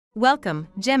Welcome,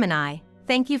 Gemini.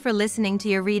 Thank you for listening to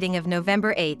your reading of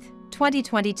November 8,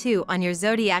 2022 on your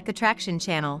Zodiac Attraction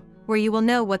channel, where you will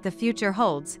know what the future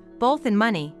holds, both in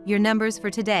money, your numbers for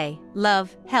today,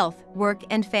 love, health, work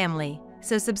and family.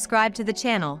 So subscribe to the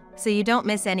channel, so you don't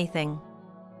miss anything.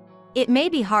 It may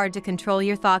be hard to control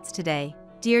your thoughts today,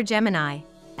 dear Gemini,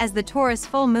 as the Taurus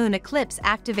full moon eclipse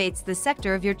activates the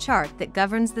sector of your chart that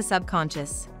governs the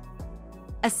subconscious.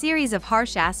 A series of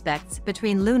harsh aspects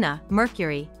between Luna,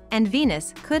 Mercury, and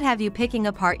Venus could have you picking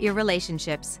apart your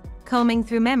relationships, combing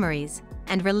through memories,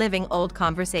 and reliving old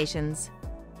conversations.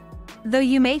 Though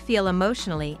you may feel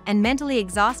emotionally and mentally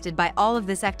exhausted by all of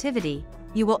this activity,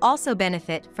 you will also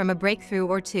benefit from a breakthrough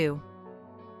or two.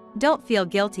 Don't feel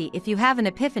guilty if you have an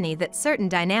epiphany that certain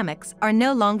dynamics are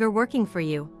no longer working for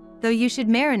you, though you should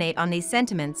marinate on these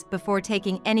sentiments before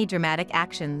taking any dramatic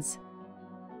actions.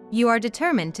 You are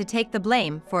determined to take the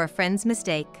blame for a friend's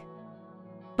mistake.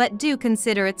 But do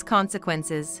consider its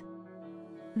consequences.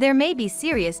 There may be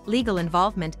serious legal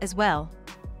involvement as well.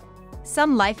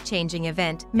 Some life-changing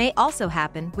event may also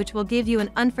happen which will give you an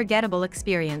unforgettable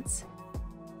experience.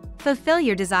 Fulfill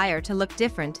your desire to look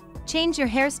different, change your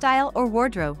hairstyle or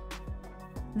wardrobe.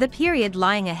 The period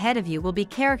lying ahead of you will be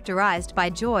characterized by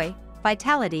joy,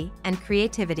 vitality, and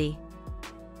creativity.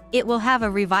 It will have a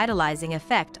revitalizing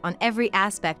effect on every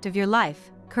aspect of your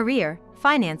life, career,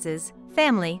 finances,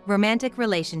 family, romantic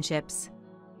relationships.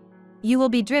 You will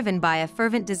be driven by a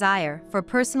fervent desire for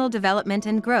personal development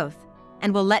and growth,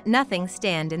 and will let nothing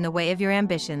stand in the way of your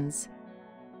ambitions.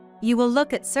 You will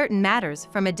look at certain matters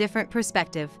from a different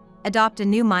perspective, adopt a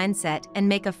new mindset and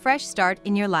make a fresh start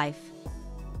in your life.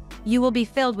 You will be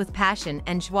filled with passion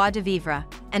and joie de vivre,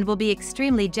 and will be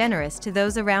extremely generous to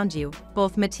those around you,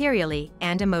 both materially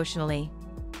and emotionally.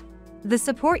 The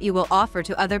support you will offer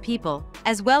to other people,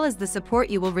 as well as the support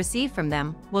you will receive from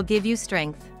them, will give you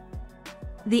strength.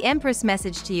 The Empress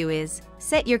message to you is,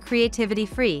 set your creativity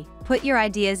free, put your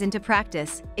ideas into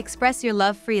practice, express your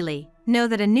love freely, know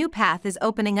that a new path is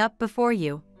opening up before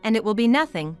you, and it will be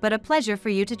nothing but a pleasure for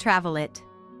you to travel it.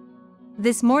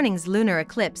 This morning's lunar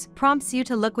eclipse prompts you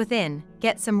to look within,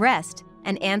 get some rest,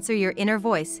 and answer your inner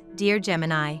voice, dear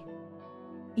Gemini.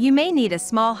 You may need a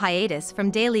small hiatus from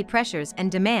daily pressures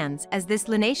and demands as this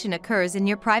lunation occurs in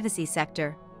your privacy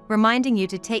sector, reminding you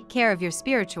to take care of your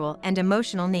spiritual and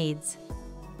emotional needs.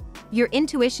 Your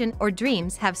intuition or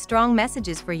dreams have strong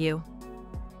messages for you.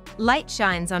 Light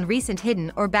shines on recent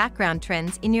hidden or background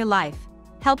trends in your life,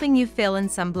 helping you fill in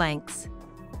some blanks.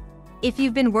 If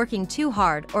you've been working too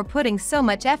hard or putting so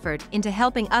much effort into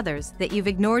helping others that you've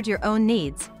ignored your own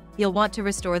needs, you'll want to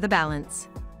restore the balance.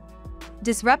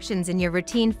 Disruptions in your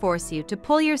routine force you to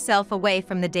pull yourself away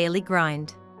from the daily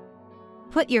grind.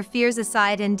 Put your fears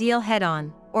aside and deal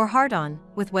head-on, or heart-on,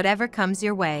 with whatever comes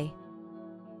your way.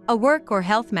 A work or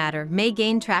health matter may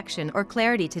gain traction or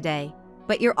clarity today,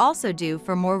 but you're also due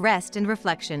for more rest and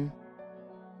reflection.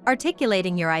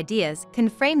 Articulating your ideas can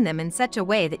frame them in such a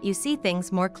way that you see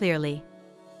things more clearly.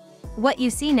 What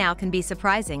you see now can be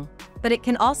surprising, but it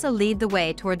can also lead the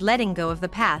way toward letting go of the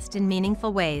past in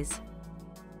meaningful ways.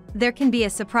 There can be a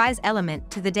surprise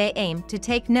element to the day. Aim to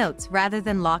take notes rather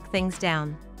than lock things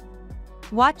down.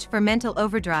 Watch for mental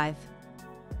overdrive.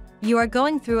 You are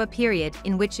going through a period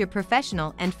in which your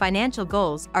professional and financial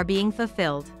goals are being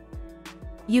fulfilled.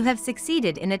 You have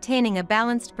succeeded in attaining a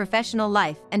balanced professional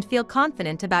life and feel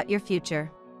confident about your future.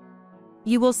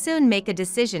 You will soon make a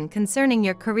decision concerning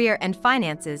your career and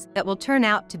finances that will turn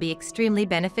out to be extremely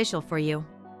beneficial for you.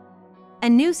 A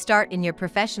new start in your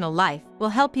professional life will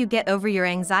help you get over your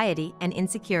anxiety and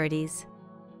insecurities.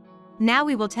 Now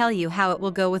we will tell you how it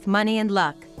will go with money and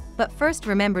luck, but first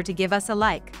remember to give us a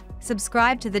like,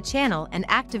 subscribe to the channel and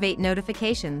activate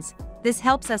notifications. This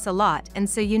helps us a lot and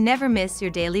so you never miss your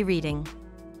daily reading.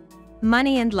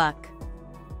 Money and luck.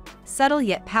 Subtle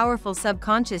yet powerful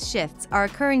subconscious shifts are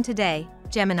occurring today,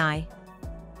 Gemini.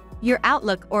 Your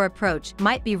outlook or approach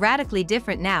might be radically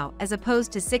different now as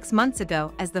opposed to 6 months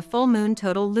ago, as the full moon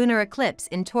total lunar eclipse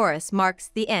in Taurus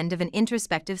marks the end of an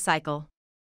introspective cycle.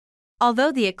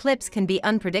 Although the eclipse can be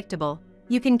unpredictable,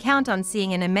 you can count on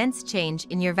seeing an immense change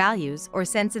in your values or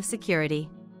sense of security.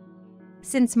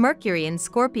 Since Mercury in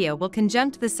Scorpio will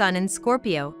conjunct the Sun in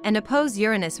Scorpio and oppose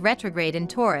Uranus retrograde in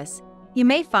Taurus, you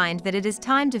may find that it is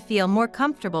time to feel more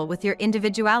comfortable with your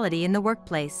individuality in the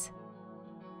workplace.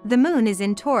 The moon is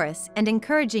in Taurus and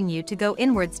encouraging you to go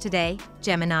inwards today,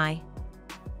 Gemini.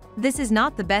 This is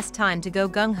not the best time to go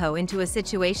gung-ho into a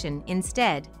situation.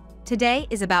 Instead, today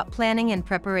is about planning and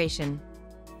preparation.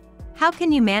 How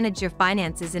can you manage your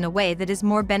finances in a way that is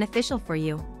more beneficial for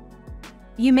you?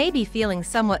 You may be feeling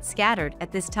somewhat scattered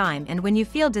at this time, and when you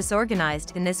feel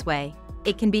disorganized in this way,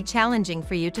 it can be challenging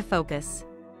for you to focus.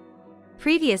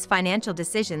 Previous financial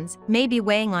decisions may be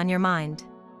weighing on your mind.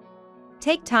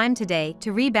 Take time today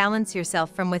to rebalance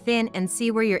yourself from within and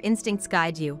see where your instincts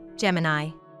guide you, Gemini.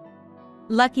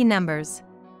 Lucky numbers.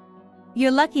 Your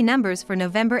lucky numbers for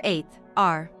November 8th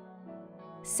are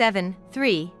 7,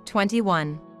 3,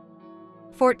 21,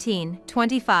 14,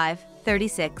 25,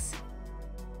 36.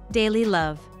 Daily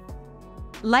love.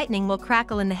 Lightning will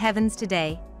crackle in the heavens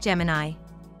today, Gemini.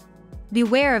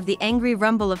 Beware of the angry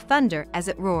rumble of thunder as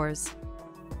it roars.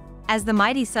 As the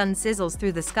mighty sun sizzles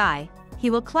through the sky, he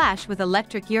will clash with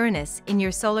electric Uranus in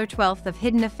your solar 12th of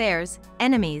hidden affairs,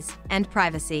 enemies, and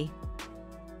privacy.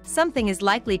 Something is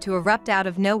likely to erupt out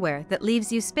of nowhere that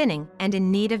leaves you spinning and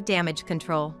in need of damage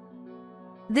control.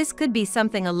 This could be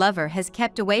something a lover has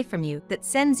kept away from you that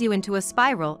sends you into a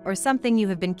spiral, or something you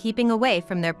have been keeping away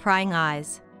from their prying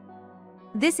eyes.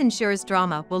 This ensures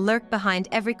drama will lurk behind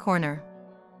every corner.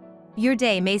 Your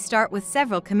day may start with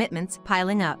several commitments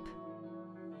piling up.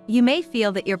 You may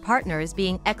feel that your partner is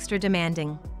being extra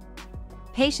demanding.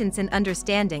 Patience and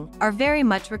understanding are very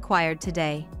much required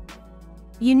today.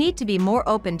 You need to be more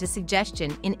open to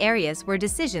suggestion in areas where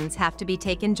decisions have to be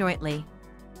taken jointly.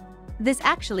 This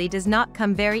actually does not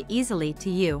come very easily to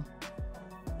you.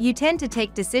 You tend to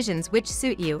take decisions which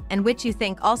suit you and which you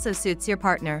think also suits your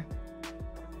partner.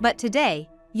 But today,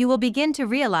 you will begin to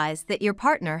realize that your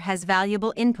partner has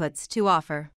valuable inputs to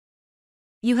offer.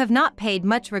 You have not paid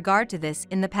much regard to this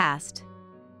in the past.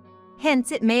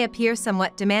 Hence, it may appear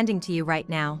somewhat demanding to you right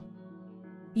now.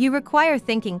 You require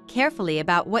thinking carefully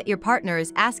about what your partner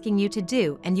is asking you to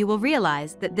do, and you will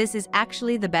realize that this is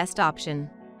actually the best option.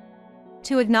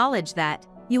 To acknowledge that,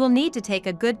 you will need to take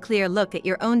a good clear look at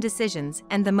your own decisions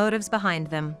and the motives behind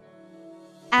them.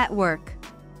 At work.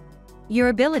 Your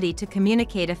ability to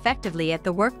communicate effectively at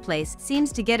the workplace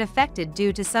seems to get affected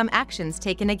due to some actions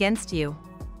taken against you.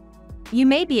 You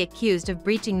may be accused of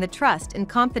breaching the trust and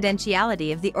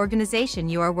confidentiality of the organization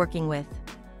you are working with.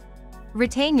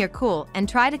 Retain your cool and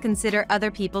try to consider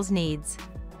other people's needs.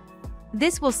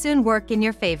 This will soon work in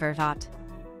your favor.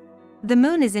 The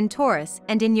moon is in Taurus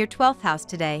and in your 12th house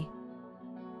today.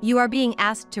 You are being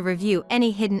asked to review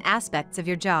any hidden aspects of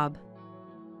your job.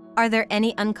 Are there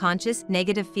any unconscious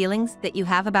negative feelings that you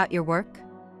have about your work?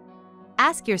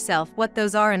 Ask yourself what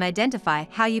those are and identify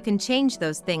how you can change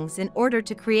those things in order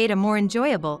to create a more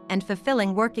enjoyable and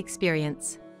fulfilling work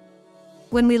experience.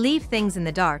 When we leave things in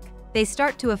the dark, they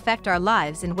start to affect our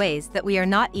lives in ways that we are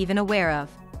not even aware of,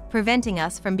 preventing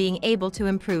us from being able to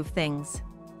improve things.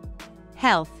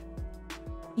 Health.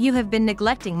 You have been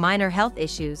neglecting minor health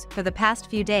issues for the past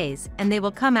few days, and they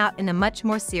will come out in a much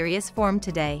more serious form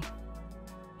today.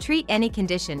 Treat any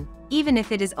condition, even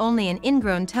if it is only an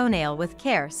ingrown toenail, with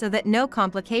care so that no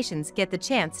complications get the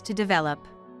chance to develop.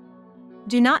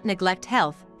 Do not neglect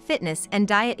health, fitness, and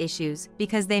diet issues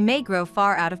because they may grow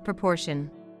far out of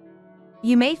proportion.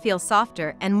 You may feel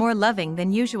softer and more loving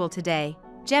than usual today,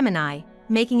 Gemini,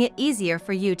 making it easier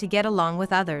for you to get along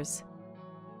with others.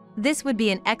 This would be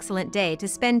an excellent day to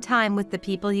spend time with the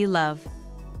people you love.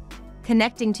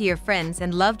 Connecting to your friends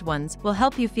and loved ones will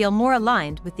help you feel more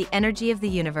aligned with the energy of the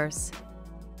universe.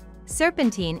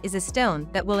 Serpentine is a stone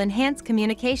that will enhance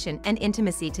communication and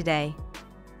intimacy today.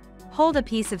 Hold a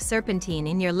piece of serpentine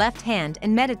in your left hand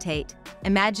and meditate,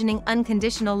 imagining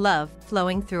unconditional love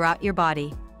flowing throughout your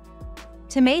body.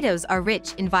 Tomatoes are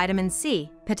rich in vitamin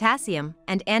C, potassium,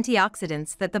 and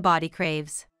antioxidants that the body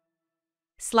craves.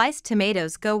 Sliced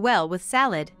tomatoes go well with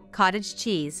salad, cottage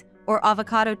cheese, or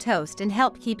avocado toast and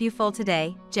help keep you full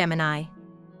today, Gemini.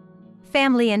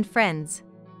 Family and friends.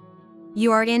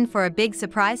 You are in for a big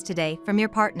surprise today from your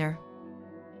partner.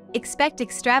 Expect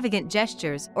extravagant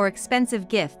gestures or expensive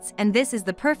gifts, and this is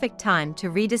the perfect time to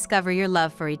rediscover your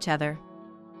love for each other.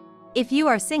 If you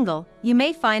are single, you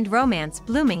may find romance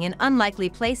blooming in unlikely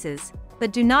places,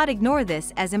 but do not ignore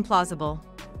this as implausible.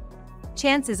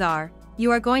 Chances are,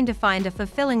 you are going to find a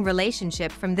fulfilling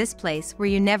relationship from this place where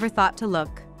you never thought to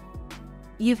look.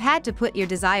 You've had to put your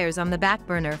desires on the back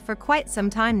burner for quite some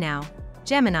time now,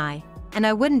 Gemini, and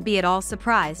I wouldn't be at all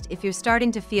surprised if you're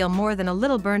starting to feel more than a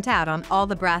little burnt out on all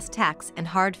the brass tacks and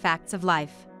hard facts of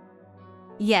life.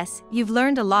 Yes, you've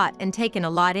learned a lot and taken a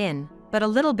lot in, but a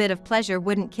little bit of pleasure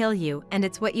wouldn't kill you, and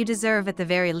it's what you deserve at the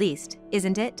very least,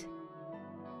 isn't it?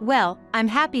 Well, I'm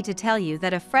happy to tell you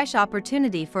that a fresh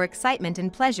opportunity for excitement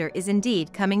and pleasure is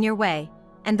indeed coming your way,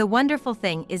 and the wonderful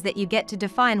thing is that you get to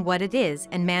define what it is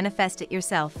and manifest it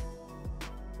yourself.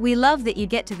 We love that you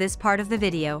get to this part of the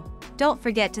video. Don't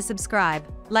forget to subscribe,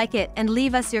 like it, and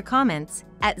leave us your comments.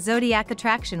 At Zodiac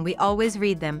Attraction we always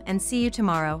read them, and see you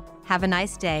tomorrow. Have a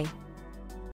nice day.